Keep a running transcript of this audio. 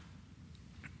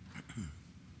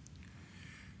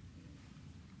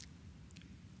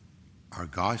Our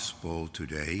gospel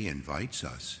today invites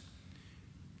us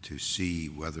to see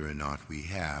whether or not we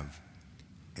have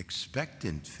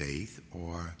expectant faith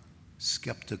or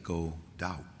skeptical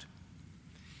doubt.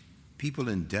 People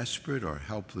in desperate or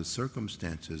helpless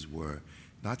circumstances were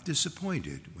not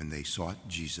disappointed when they sought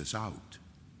Jesus out.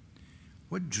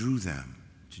 What drew them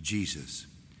to Jesus?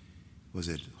 Was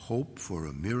it hope for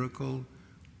a miracle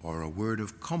or a word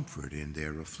of comfort in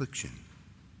their affliction?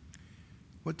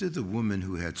 What did the woman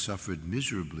who had suffered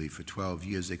miserably for 12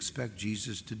 years expect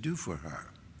Jesus to do for her?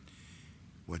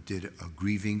 What did a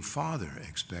grieving father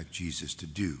expect Jesus to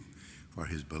do for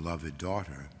his beloved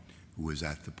daughter who was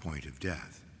at the point of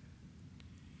death?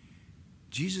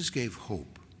 Jesus gave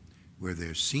hope where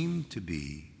there seemed to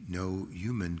be no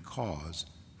human cause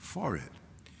for it,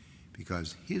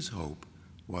 because his hope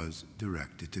was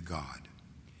directed to God.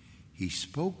 He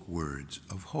spoke words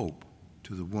of hope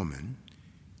to the woman,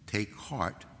 "Take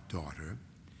heart, daughter,"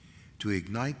 to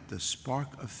ignite the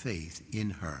spark of faith in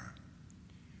her.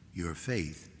 Your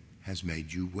faith has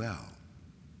made you well.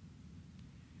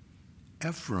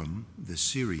 Ephraim the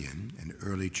Syrian, an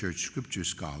early church scripture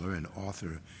scholar and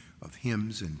author of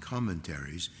hymns and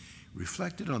commentaries,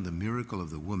 reflected on the miracle of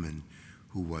the woman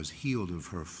who was healed of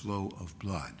her flow of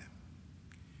blood.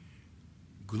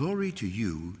 Glory to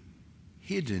you,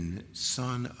 hidden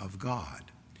Son of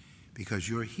God, because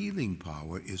your healing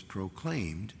power is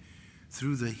proclaimed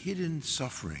through the hidden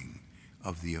suffering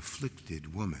of the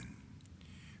afflicted woman.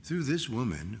 Through this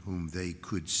woman, whom they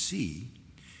could see,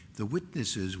 the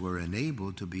witnesses were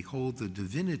enabled to behold the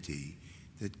divinity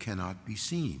that cannot be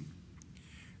seen.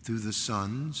 Through the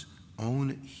Son's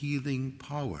own healing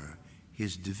power,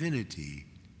 his divinity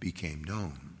became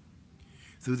known.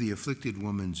 Through the afflicted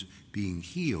woman's being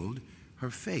healed,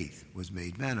 her faith was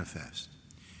made manifest.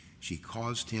 She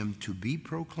caused him to be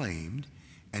proclaimed,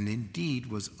 and indeed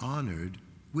was honored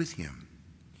with him.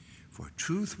 For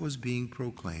truth was being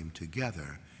proclaimed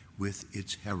together with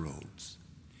its heralds.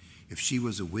 If she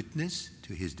was a witness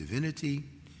to his divinity,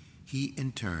 he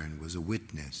in turn was a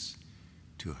witness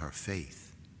to her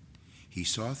faith. He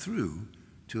saw through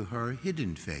to her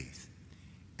hidden faith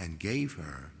and gave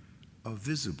her a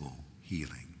visible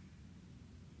healing.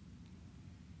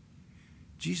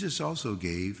 Jesus also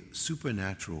gave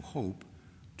supernatural hope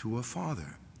to a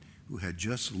father who had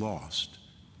just lost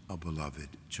a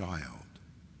beloved child.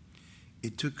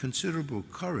 It took considerable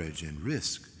courage and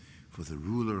risk for the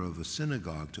ruler of a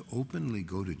synagogue to openly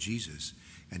go to Jesus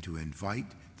and to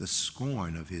invite the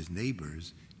scorn of his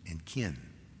neighbors and kin.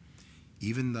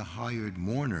 Even the hired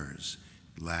mourners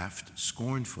laughed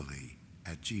scornfully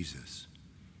at Jesus.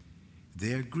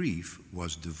 Their grief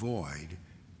was devoid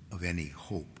of any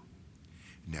hope.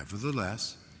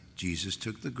 Nevertheless, Jesus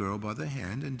took the girl by the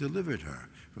hand and delivered her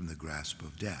from the grasp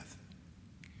of death.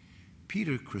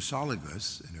 Peter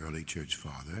Chrysologus, an early church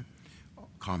father,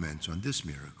 comments on this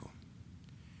miracle.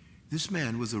 This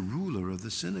man was a ruler of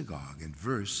the synagogue and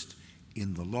versed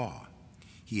in the law.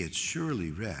 He had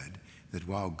surely read that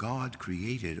while God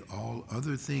created all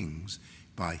other things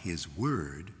by his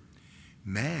word,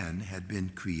 man had been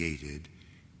created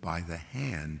by the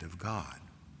hand of God.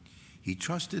 He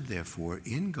trusted, therefore,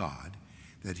 in God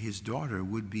that his daughter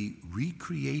would be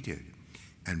recreated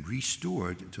and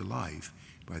restored to life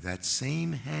by that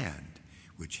same hand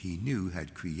which he knew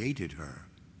had created her.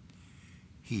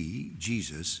 He,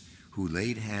 Jesus, who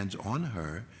laid hands on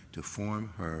her to form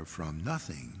her from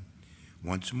nothing,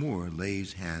 once more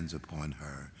lays hands upon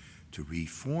her to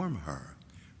reform her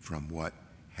from what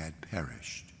had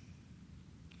perished.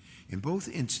 In both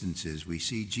instances, we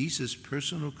see Jesus'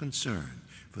 personal concern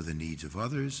for the needs of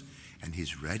others and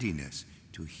his readiness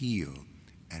to heal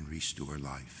and restore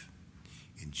life.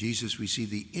 In Jesus, we see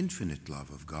the infinite love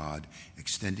of God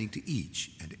extending to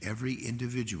each and every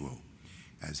individual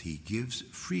as he gives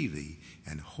freely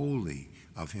and wholly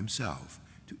of himself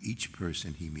to each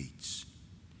person he meets.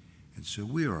 And so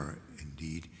we are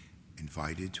indeed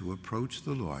invited to approach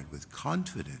the Lord with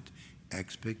confident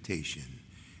expectation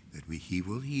that he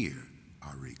will hear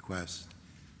our request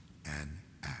and